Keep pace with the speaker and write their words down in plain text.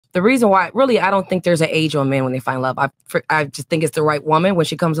The reason why, really, I don't think there's an age on men when they find love. I just think it's the right woman. When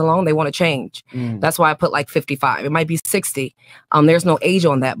she comes along, they want to change. That's why I put like 55. It might be 60. There's no age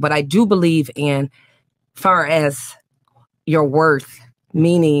on that. But I do believe in, far as your worth,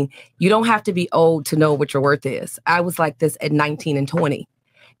 meaning you don't have to be old to know what your worth is. I was like this at 19 and 20.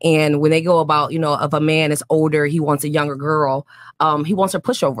 And when they go about, if a man is older, he wants a younger girl, he wants her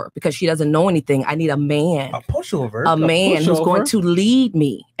pushover because she doesn't know anything. I need a man. A pushover? A man who's going to lead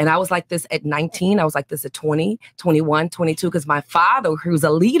me. And I was like this at 19. I was like this at 20, 21, 22, because my father, who's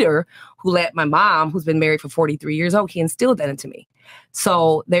a leader, who led my mom, who's been married for 43 years old, he instilled that into me.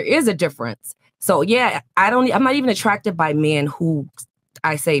 So there is a difference. So yeah, I'm not even attracted by men who,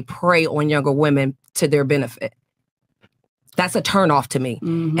 I say, prey on younger women to their benefit. That's a turnoff to me.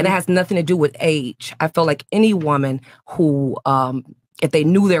 And it has nothing to do with age. I feel like any woman who, if they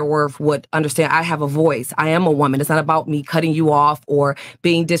knew their worth, would understand I have a voice. I am a woman. It's not about me cutting you off or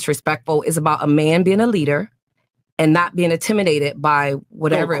being disrespectful. It's about a man being a leader and not being intimidated by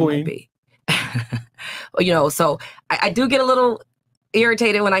whatever it might be. So I do get a little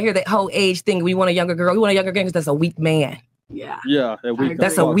irritated when I hear that whole age thing. We want a younger girl. We want a younger girl because that's a weak man. Yeah.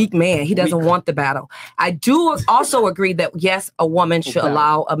 That's a weak man. He doesn't want the battle. I do also agree that, yes, a woman should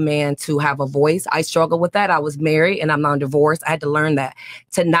allow a man to have a voice. I struggle with that. I was married and I'm now divorced. I had to learn that,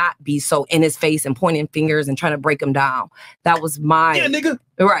 to not be so in his face and pointing fingers and trying to break him down. That was my... Yeah, nigga.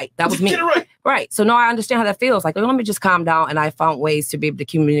 Right. That was me. Get it right. Right. So now I understand how that feels. Like, let me just calm down. And I found ways to be able to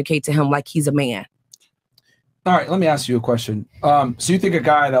communicate to him like he's a man. All right. Let me ask you a question. So you think a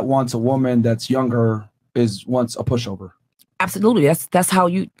guy that wants a woman that's younger wants a pushover? Absolutely. That's how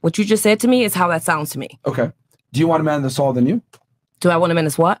what you just said to me is how that sounds to me. Okay. Do you want a man that's taller than you? Do I want a man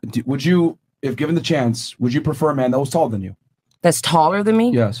that's what? Would you, if given the chance, would you prefer a man that was taller than you? That's taller than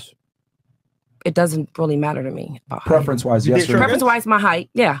me? Yes. It doesn't really matter to me about preference-wise, yes. Preference-wise, my height,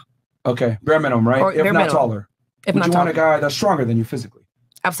 yeah. Okay. Bare minimum, right? Or if not minimum. taller. If would not you taller. want a guy that's stronger than you physically?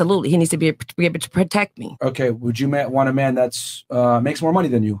 Absolutely. He needs to be able to protect me. Okay. Would you want a man that's makes more money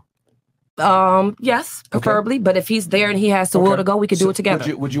than you? Yes, preferably. Okay. But if he's there and he has the will to go, we could do it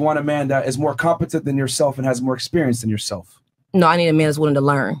together. Would you want a man that is more competent than yourself and has more experience than yourself? No, I need a man that's willing to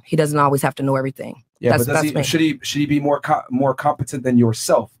learn. He doesn't always have to know everything. Yeah, but should he be more competent than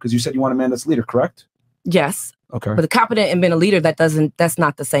yourself? Because you said you want a man that's leader, correct? Yes. Okay. But the competent and being a leader, that's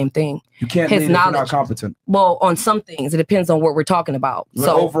not the same thing. You can't lead if you're not competent. Well, on some things, it depends on what we're talking about. But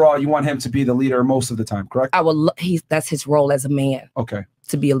so overall, you want him to be the leader most of the time, correct? That's his role as a man. Okay.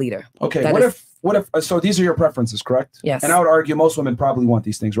 To be a leader. Okay. What if so these are your preferences, correct? Yes. And I would argue most women probably want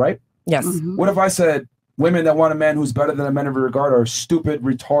these things, right? Yes. What if I said women that want a man who's better than a man in every regard are stupid,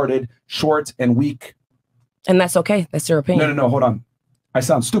 retarded, short, and weak? And that's okay. That's your opinion. No, hold on. I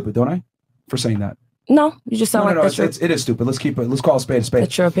sound stupid, don't I? For saying that. No, you just sound it is stupid. Let's call a spade a spade.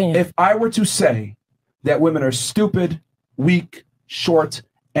 That's your opinion. If I were to say that women are stupid, weak, short,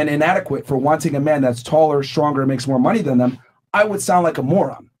 and inadequate for wanting a man that's taller, stronger, and makes more money than them, I would sound like a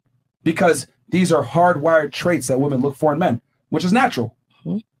moron. Because these are hardwired traits that women look for in men, which is natural.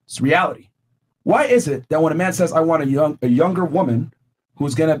 It's reality. Why is it that when a man says, I want a younger woman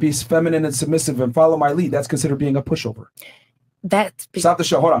who's going to be feminine and submissive and follow my lead, that's considered being a pushover? Stop the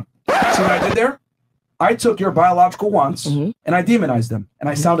show. Hold on. See what I did there? I took your biological wants and I demonized them. And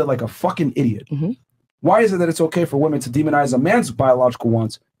I sounded like a fucking idiot. Why is it that it's okay for women to demonize a man's biological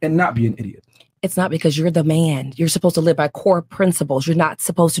wants and not be an idiot? It's not because you're the man. You're supposed to live by core principles. You're not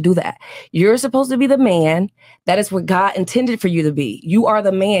supposed to do that. You're supposed to be the man. That is what God intended for you to be. You are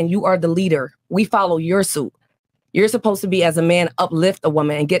the man. You are the leader. We follow your suit. You're supposed to be, as a man, uplift a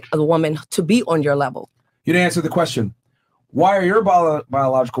woman and get a woman to be on your level. You didn't answer the question. Why are your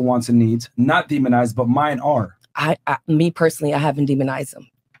biological wants and needs not demonized, but mine are? Me personally, I haven't demonized them.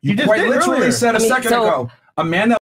 You quite literally said a second ago, a man that